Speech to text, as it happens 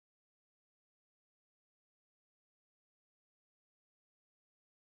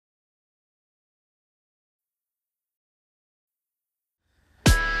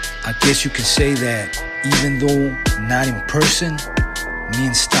I guess you could say that even though not in person, me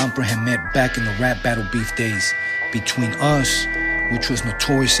and Stomper had met back in the Rap Battle Beef days. Between us, which was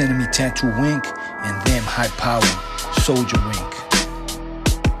Notorious Enemy Tattoo Inc., and them High Power, Soldier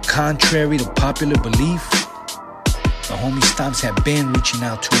Inc. Contrary to popular belief, the homie Stomps had been reaching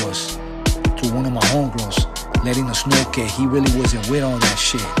out to us through one of my homegirls, letting us know that he really wasn't with all that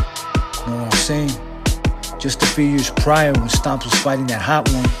shit. Know what I'm saying? Just a few years prior, when Stomps was fighting that hot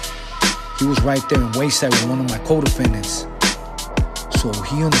one, he was right there in Wayside with one of my co-defendants. So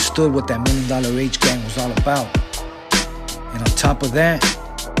he understood what that $1 Million H gang was all about. And on top of that,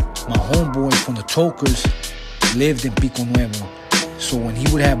 my homeboy from the Tokers lived in Pico Nuevo. So when he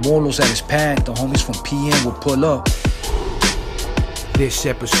would have bolos at his pad, the homies from PN would pull up. This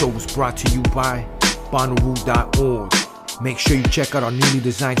episode was brought to you by Bonnaroo.org. Make sure you check out our newly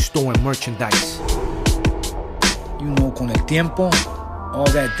designed store and merchandise. You know, con el tiempo, all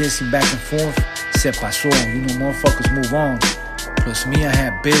that dissing back and forth, se pasó. You know, motherfuckers move on. Plus me, I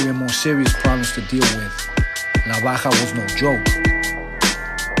had bigger and more serious problems to deal with. La Baja was no joke.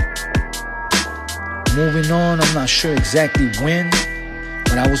 Moving on, I'm not sure exactly when,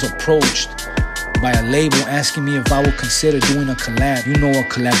 but I was approached by a label asking me if I would consider doing a collab. You know, a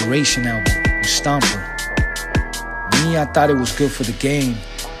collaboration album with Stomper. Me, I thought it was good for the game.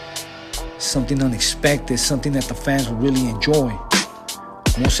 Something unexpected, something that the fans would really enjoy.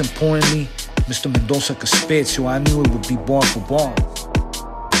 Most importantly, Mr. Mendoza could spit, so I knew it would be bar for bar.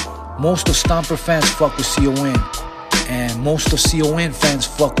 Most of Stomper fans fuck with CON, and most of CON fans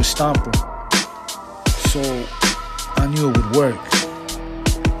fuck with Stomper. So I knew it would work.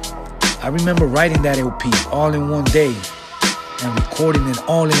 I remember writing that LP all in one day and recording it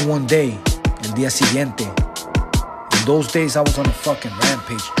all in one day, el día siguiente. In those days, I was on a fucking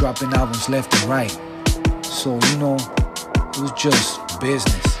rampage, dropping albums left and right. So, you know, it was just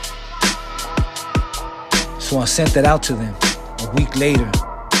business. So I sent that out to them. A week later,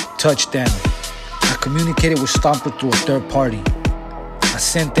 touchdown. I communicated with Stomper through a third party. I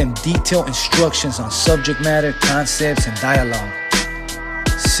sent them detailed instructions on subject matter, concepts, and dialogue.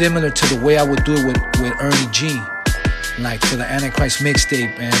 Similar to the way I would do it with Ernie G. Like for the Antichrist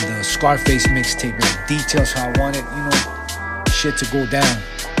mixtape and the Scarface mixtape. Like details how I wanted, you know, shit to go down.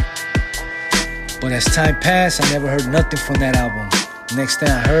 But as time passed, I never heard nothing from that album. Next thing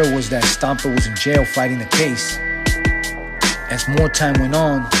I heard was that Stomper was in jail fighting the case. As more time went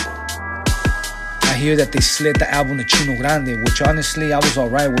on, I hear that they slid the album to Chino Grande, which honestly I was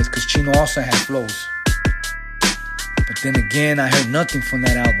alright with because Chino also had flows. But then again, I heard nothing from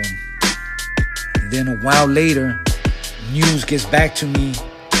that album. And then a while later, news gets back to me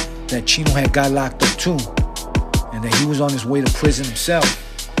that Chino had got locked up too, and that he was on his way to prison himself.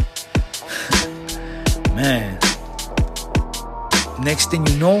 Man. Next thing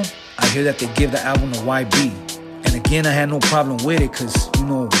you know, I hear that they give the album to YB. And again, I had no problem with it because, you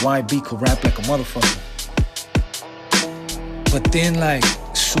know, YB could rap like a motherfucker. But then, like,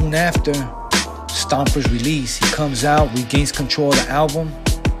 soon after Stomper's release, he comes out, regains control of the album.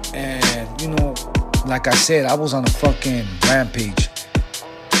 And, you know, like I said, I was on a fucking rampage.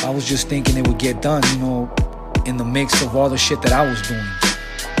 I was just thinking it would get done, you know, in the mix of all the shit that I was doing.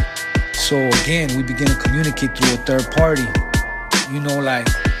 So again, we begin to communicate through a third party. You know, like,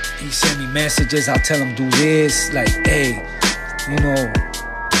 he sent me messages, I'll tell him do this, like, hey, you know,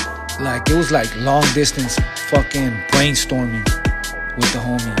 like, it was like long distance fucking brainstorming with the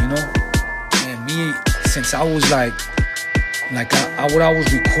homie, you know? And me, since I was like I would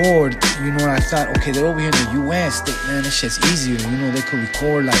always record, you know, and I thought, okay, they're over here in the US, man, this shit's easier, you know, they could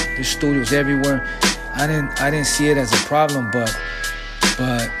record, like, there's studios everywhere. I didn't see it as a problem, but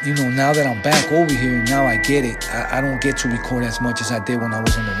you know, now that I'm back over here, now I get it. I don't get to record as much as I did when I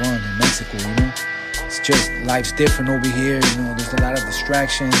was on the run in Mexico, you know? It's just, life's different over here, you know, there's a lot of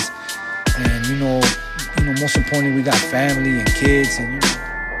distractions. And, you know, most importantly, we got family and kids, and, you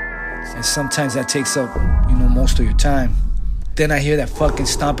know, and sometimes that takes up, you know, most of your time. Then I hear that fucking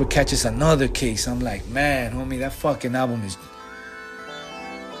Stomper catches another case. I'm like, man, homie, that fucking album is...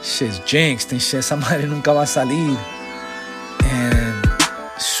 shit's jinxed and shit. Esa madre nunca va a salir. And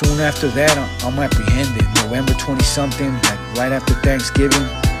soon after that, I'm apprehended. November 20-something, like right after Thanksgiving,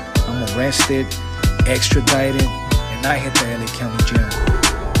 I'm arrested, extradited, and I hit the LA County Jail.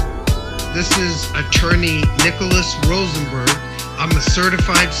 This is attorney Nicholas Rosenberg. I'm a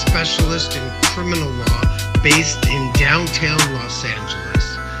certified specialist in criminal law based in downtown Los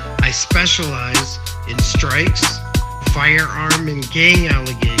Angeles. I specialize in strikes, firearm and gang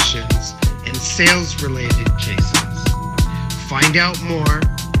allegations, and sales-related cases. Find out more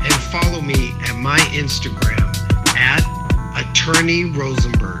and follow me at my Instagram at Attorney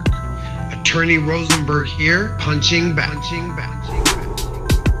Rosenberg. Attorney Rosenberg here, punching back.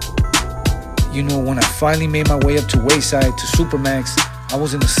 You know, when I finally made my way up to Wayside, to Supermax, I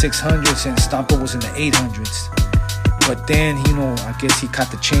was in the 600s and Stomper was in the 800s. But then, you know, I guess he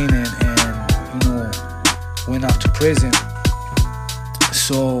caught the chain and you know, went off to prison.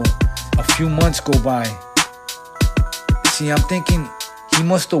 So a few months go by. See, I'm thinking he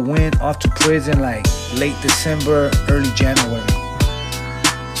must have went off to prison like late December, early January.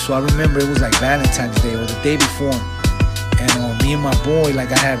 So I remember it was like Valentine's Day or the day before. And me and my boy,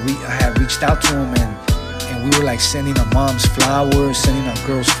 like I had reached out to him and we were like sending our moms flowers, sending our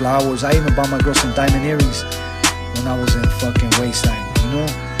girls flowers. I even bought my girl some diamond earrings when I was in fucking Wayside, you know?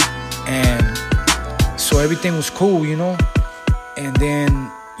 And so everything was cool, you know? And then,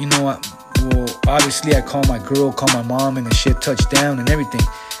 you know, well, obviously I called my girl, called my mom, and the shit touched down and everything.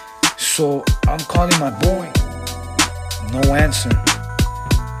 So I'm calling my boy, no answer.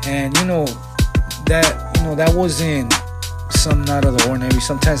 And you know, that wasn't something out of the ordinary.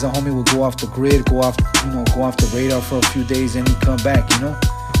 Sometimes the homie would go off the grid, go off the radar for a few days, and he'd come back, you know?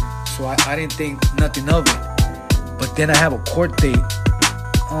 So I didn't think nothing of it. But then I have a court date.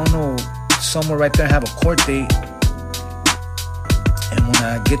 I don't know, somewhere right there I have a court date. And when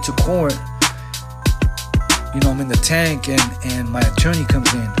I get to court, you know, I'm in the tank and my attorney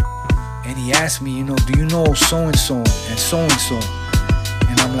comes in. And he asked me, you know, do you know so-and-so and so-and-so?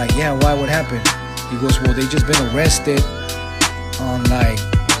 And I'm like, yeah, why? What happened? He goes, well, they just been arrested on like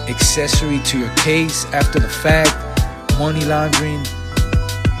accessory to your case after the fact, money laundering.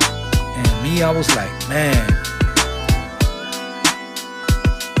 And me, I was like, man.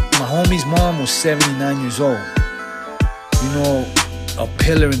 My homie's mom was 79 years old. You know, a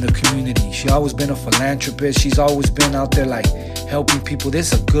pillar in the community. She always been a philanthropist. She's always been out there like helping people.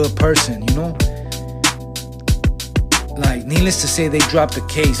 This is a good person, you know? Like, needless to say, they dropped the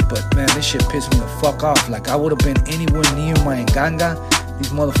case, but man, this shit pissed me the fuck off. Like, I would have been anywhere near my Nganga, these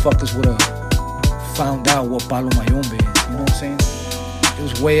motherfuckers would have found out what Palo Mayombe is. You know what I'm saying? It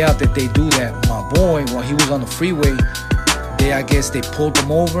was way out that they do that. My boy, while he was on the freeway, I guess they pulled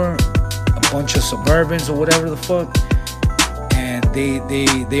him over, a bunch of Suburbans or whatever the fuck, and they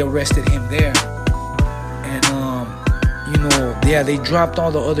arrested him there. And you know, yeah, they dropped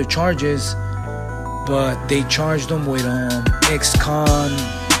all the other charges, but they charged him with ex-con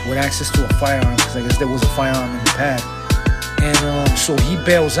with access to a firearm, because I guess there was a firearm in the pad. And so he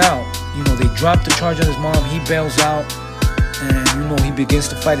bails out. You know, they dropped the charge on his mom. He bails out, and you know, he begins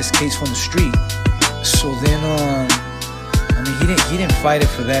to fight his case from the street. So then, I mean, he didn't fight it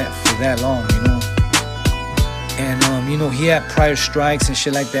for that long, you know. And you know, he had prior strikes and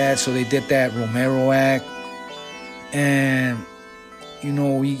shit like that. So they did that Romero Act, and you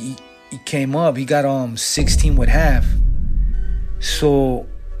know, he came up. He got 16 with half. So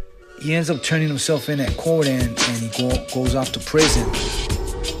he ends up turning himself in at court, and he goes off to prison.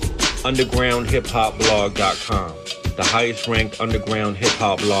 UndergroundHipHopBlog.com, the highest ranked underground hip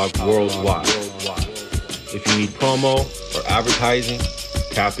hop blog worldwide. If you need promo or advertising,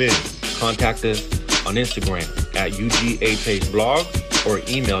 tap in. Contact us on Instagram at UGHHblog or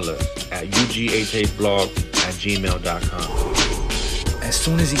email us at UGHHblog@gmail.com. As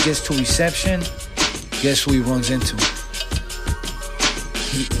soon as he gets to reception, guess who he runs into?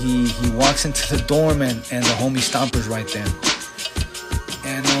 He walks into the dorm and the homie Stomper's right there.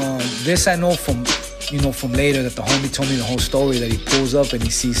 And this I know from later, that the homie told me the whole story, that he pulls up and he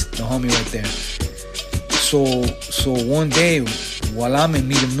sees the homie right there. So one day, while I'm in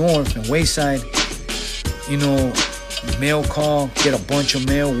Meet 'em North and Wayside, you know, mail call, get a bunch of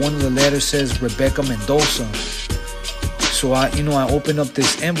mail. One of the letters says Rebecca Mendoza. So I open up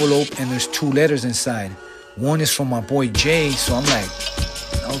this envelope and there's 2 letters inside. One is from my boy Jay. So I'm like,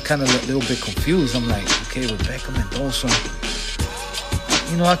 I was kind of a little bit confused. I'm like, okay, Rebecca Mendoza.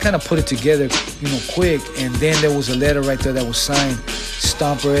 You know, I kind of put it together, you know, quick. And then there was a letter right there that was signed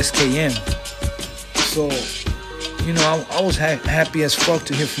Stomper SKM. So, you know, I was happy as fuck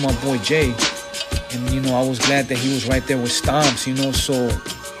to hear from my boy Jay. And, you know, I was glad that he was right there with Stomps, you know. So,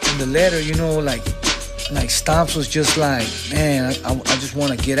 in the letter, you know, like Stomps was just like, man, I just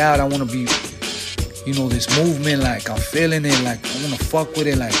want to get out. I want to be, you know, this movement, like, I'm feeling it. Like, I want to fuck with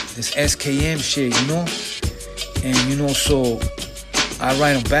it, like, this SKM shit, you know. And, you know, so I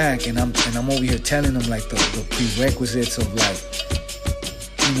write him back, and I'm over here telling him, like, the prerequisites of, like,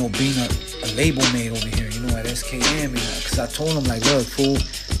 you know, being a label mate over here, you know, at SKM, because I told him, like, look, fool,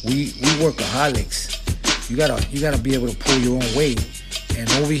 we workaholics. You gotta be able to pull your own weight. And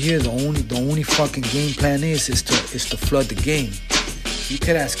over here, the only fucking game plan is to flood the game. You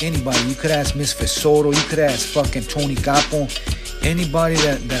could ask anybody. You could ask Miss Fesoro. You could ask fucking Tony Capo. anybody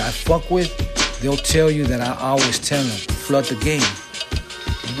that I fuck with, they'll tell you that I always tell them, flood the game.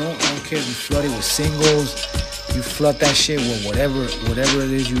 You know, I don't care if you flood it with singles, you flood that shit with whatever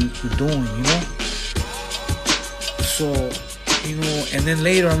it is you're doing, you know? So, you know, and then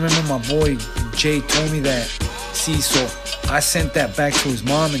later I remember my boy Jay told me that, so I sent that back to his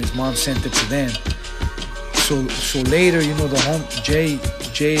mom and his mom sent it to them. So later, you know, Jay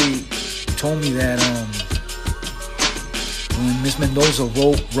told me that when Miss Mendoza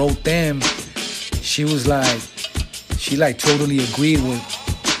wrote them, she totally agreed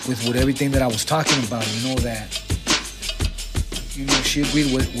with everything that I was talking about. You know that, you know, she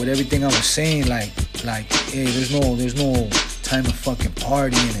agreed with everything I was saying. Like, hey, there's no time to fucking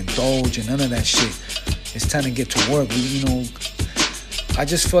party and indulge and none of that shit. It's time to get to work. You know, I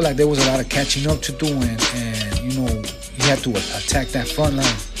just felt like there was a lot of catching up to do, and you know, you had to attack that front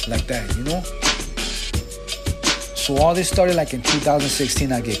line like that, you know. So all this started like in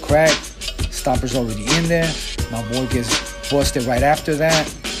 2016. I get cracked. Stomper's already in there. My boy gets busted right after that.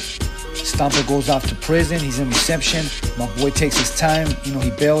 Stomper goes off to prison. He's in reception. My boy takes his time. You know,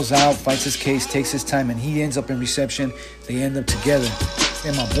 he bails out, fights his case, takes his time, and he ends up in reception. They end up together.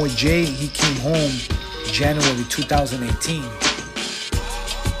 And my boy Jay, he came home January 2018.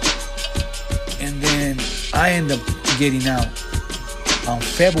 And then I end up getting out on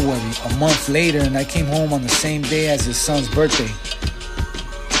February, a month later, and I came home on the same day as his son's birthday.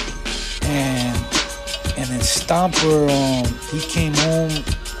 And then Stomper, he came home,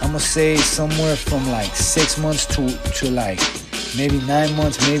 I'm gonna say somewhere from like 6 months to like maybe 9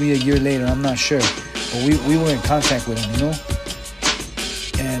 months, maybe a year later, I'm not sure. But we were in contact with him, you know?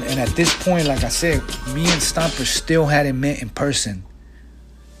 And at this point, like I said, me and Stomper still hadn't met in person.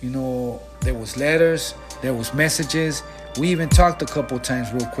 You know, there was letters, there was messages. We even talked a couple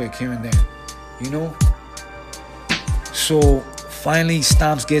times real quick here and there, you know? So finally,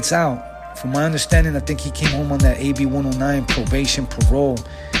 Stomps gets out. From my understanding, I think he came home on that AB 109 probation parole.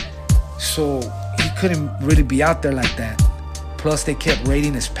 So he couldn't really be out there like that. Plus, they kept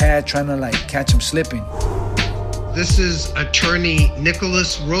raiding his pad, trying to like catch him slipping. This is attorney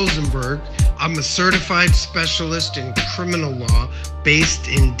Nicholas Rosenberg. I'm a certified specialist in criminal law based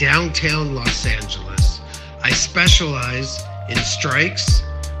in downtown Los Angeles. I specialize in strikes,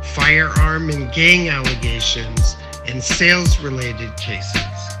 firearm and gang allegations, and sales-related cases.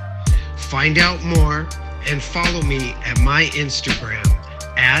 Find out more and follow me at my Instagram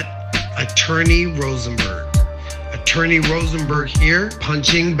at Attorney Rosenberg. Attorney Rosenberg here,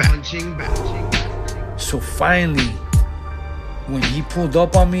 punching back. So finally, when he pulled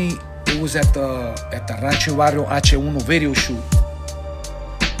up on me, it was at the Rancho Barrio H1 video shoot.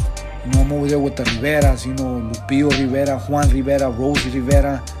 You know, I'm over there with the Riveras, you know, Lupillo Rivera, Juan Rivera, Rosie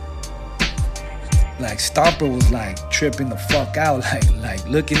Rivera. Like, Stomper was like tripping the fuck out, like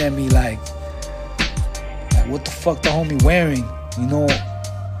looking at me like what the fuck the homie wearing? You know,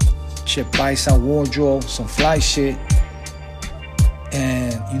 shit, paisa wardrobe, some fly shit.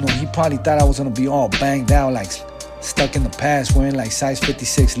 And, you know, he probably thought I was gonna be all banged out, like stuck in the past, wearing like size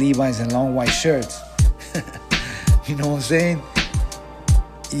 56 Levi's and long white shirts. You know what I'm saying?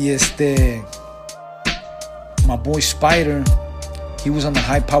 Y my boy Spider, he was on the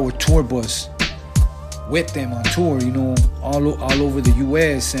High Power tour bus with them on tour, you know, all over the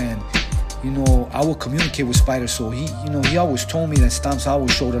US. And, you know, I would communicate with Spider, so he always told me that Stomps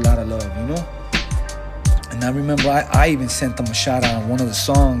always showed a lot of love, you know. And I remember I even sent them a shout out on one of the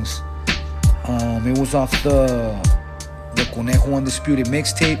songs. It was off the Conejo Undisputed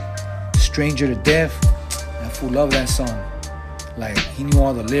mixtape, Stranger to Death. That fool loved that song. Like, he knew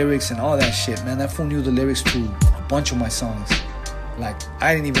all the lyrics and all that shit, man. That fool knew the lyrics to a bunch of my songs. Like,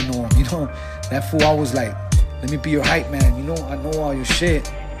 I didn't even know him, you know. That fool, I was like, let me be your hype man, you know. I know all your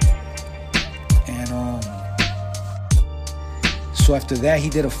shit. And so after that, he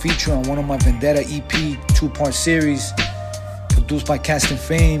did a feature on one of my Vendetta EP 2-part series, produced by Cast and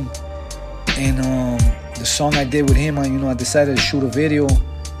Fame. And the song I did with him, I decided to shoot a video.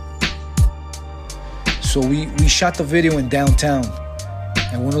 So we shot the video in downtown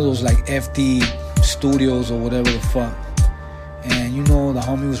at one of those like FD studios or whatever the fuck. And you know, the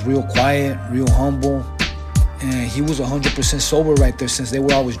homie was real quiet, real humble, and he was 100% sober right there, since they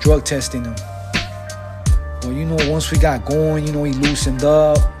were always drug testing him. But you know, once we got going, you know, he loosened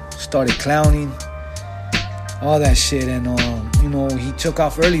up, started clowning, all that shit. And you know, he took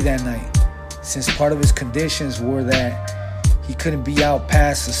off early that night, since part of his conditions were that he couldn't be out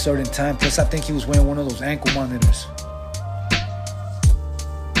past a certain time. Plus, I think he was wearing one of those ankle monitors.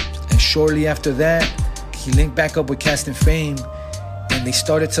 And shortly after that, he linked back up with Cast and Fame, and they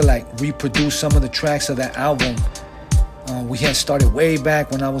started to like reproduce some of the tracks of that album. We had started way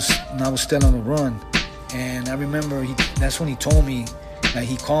back when I was still on the run. And I remember that's when he told me, like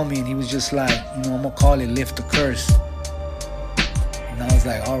he called me and he was just like, I'm gonna call it Lift the Curse. And I was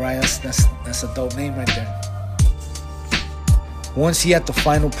like, all right, that's a dope name right there. Once he had the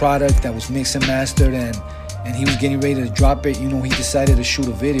final product that was mixed and mastered and he was getting ready to drop it, he decided to shoot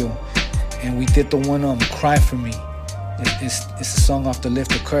a video. And we did the one Cry For Me. It's a song off the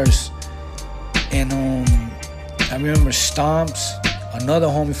Lift the Curse. And I remember Stomps, another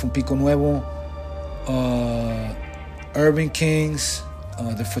homie from Pico Nuevo, Urban Kings,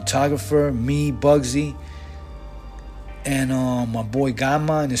 the photographer, me, Bugsy, and my boy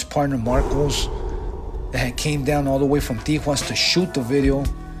Gamma and his partner Marcos that had came down all the way from Tijuana to shoot the video.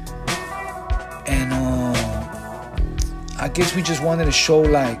 And I guess we just wanted to show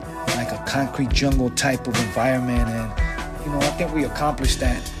like a concrete jungle type of environment, and I think we accomplished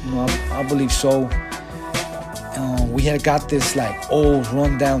that. I believe so. We had got this like old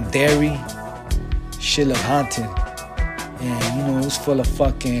rundown dairy. Shit looked haunted. And it was full of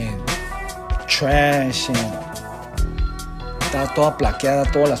fucking trash and estaba toda plaqueada,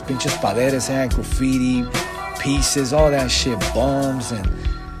 todas las pinches paredes, graffiti, pieces, all that shit, bums and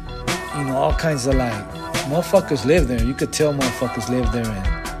all kinds of like motherfuckers live there. You could tell motherfuckers live there,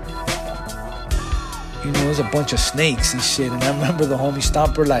 and there was a bunch of snakes and shit. And I remember the homie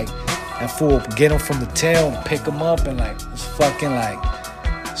Stomper, like, that fool get him from the tail and pick him up and like was fucking like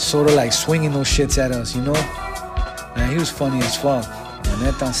sort of like swinging those shits at us, Man, he was funny as fuck. And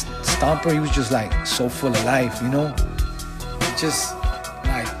that Stomper, he was just like so full of life, Just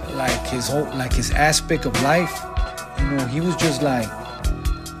like his whole, like his aspect of life, he was just like,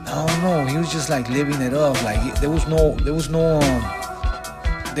 I don't know, he was just like living it up. Like there was no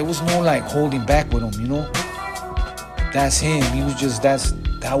like holding back with him, That's him. He was just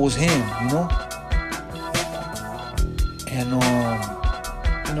that was him, And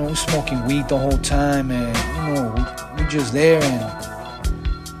we smoking weed the whole time, and we just there, and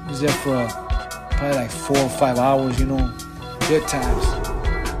we was there for probably like 4 or 5 hours, good times.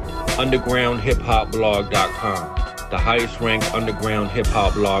 UndergroundHipHopBlog.com, the highest ranked underground hip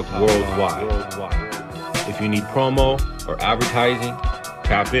hop blog worldwide. If you need promo or advertising,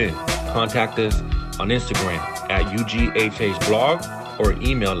 tap in. Contact us on Instagram at UGHHblog or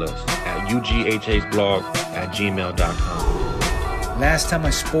email us at ughhblog@gmail.com. Last time I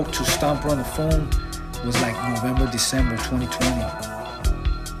spoke to Stomper on the phone was like November, December 2020.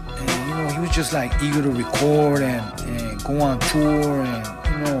 And, he was just like eager to record and go on tour and,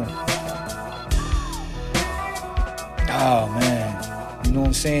 oh man, you know what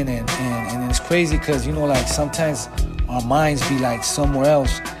I'm saying? And it's crazy because, like sometimes our minds be like somewhere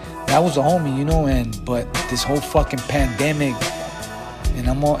else. That was a homie, but this whole fucking pandemic, and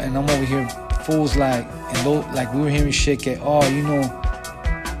I'm over here fools like, and like we were hearing shit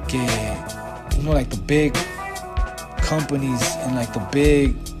like the big companies and like the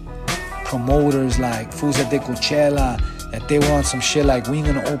big promoters, like fools that they Coachella, that they were on some shit like we ain't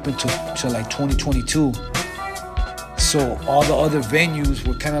gonna open till like 2022. So all the other venues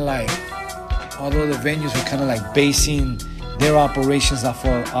were kind of like basing their operations off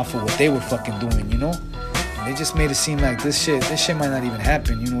of what they were fucking doing, And they just made it seem like this shit might not even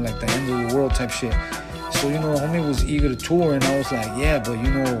happen, like the end of the world type shit. So, homie was eager to tour, and I was like, yeah, but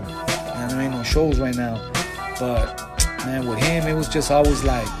man, there ain't no shows right now. But, man, with him, it was just always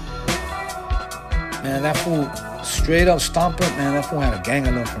like, man, that fool, straight up Stomper, man, that fool had a gang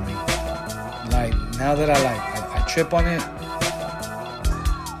of love for me. Like, now that I trip on it,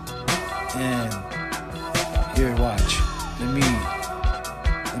 and here, watch. Let me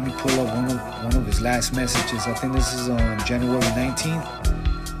pull up one of his last messages. I think this is on January 19th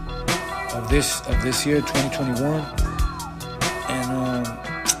of this year, 2021. And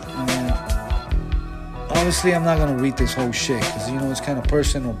man, obviously I'm not gonna read this whole shit because it's kind of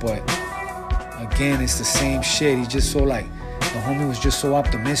personal. But again, it's the same shit. He's just so like, the homie was just so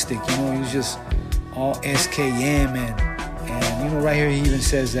optimistic. He was just all SKM and right here he even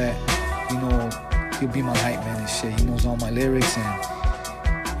says that he'll be my hype man and shit. He knows all my lyrics,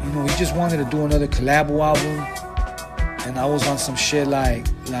 and he just wanted to do another collabo album. And I was on some shit like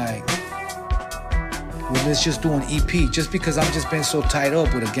well, let's just do an EP, just because I've just been so tied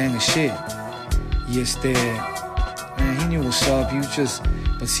up with a gang of shit. Man, he knew what's up. He was just,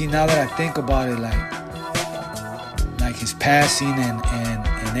 but see, now that I think about it, like his passing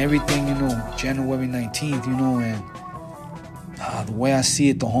and everything, January 19th, and the way I see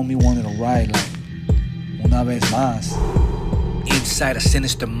it, the homie wanted to ride like una vez más. Inside a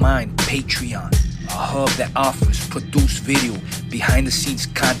Sinister Mind Patreon, a hub that offers produced video, behind the scenes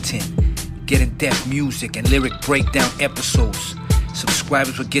content, get in-depth music and lyric breakdown episodes.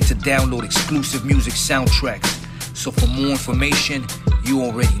 Subscribers will get to download exclusive music soundtracks. So for more information, you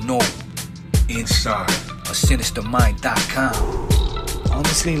already know. Inside a sinistermind.com.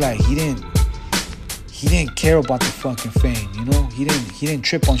 Honestly, like he didn't care about the fucking fame, you know? He didn't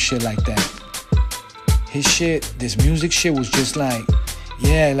trip on shit like that. His shit, this music shit was just like,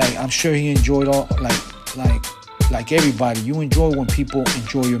 yeah, like I'm sure he enjoyed all like everybody. You enjoy when people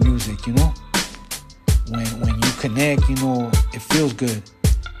enjoy your music, you know? When you connect, you know, it feels good.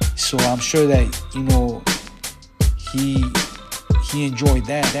 So I'm sure that, you know, he enjoyed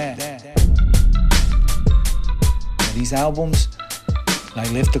that. These albums,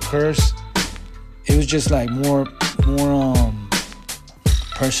 like Lift the Curse, it was just like more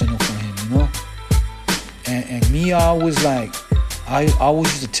personal for him, you know? And me, I always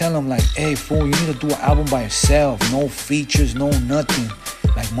used to tell him like, hey fool, you need to do an album by yourself, no features, no nothing.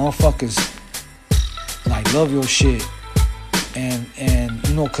 Like motherfuckers like love your shit. And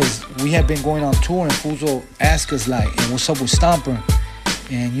you know, cause we had been going on tour and fools will ask us like, and what's up with Stomper?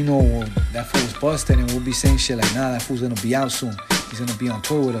 And you know, that fool was busted and we'll be saying shit like, nah, that fool's gonna be out soon. He's gonna be on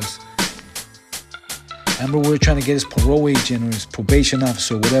tour with us. I remember we were trying to get his parole agent or his probation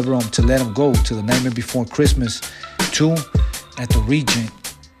officer, whatever, to let him go to the Nightmare Before Christmas 2 at the Regent,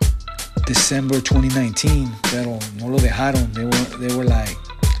 December 2019. Pero no lo dejaron. They were like,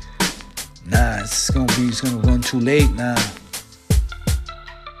 nah, it's gonna run too late, nah.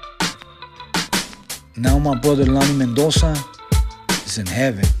 Now my brother Lonnie Mendoza is in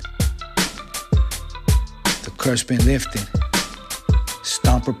heaven. The curse been lifted.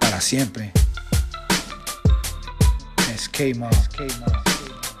 Stomper para siempre. SK Mob.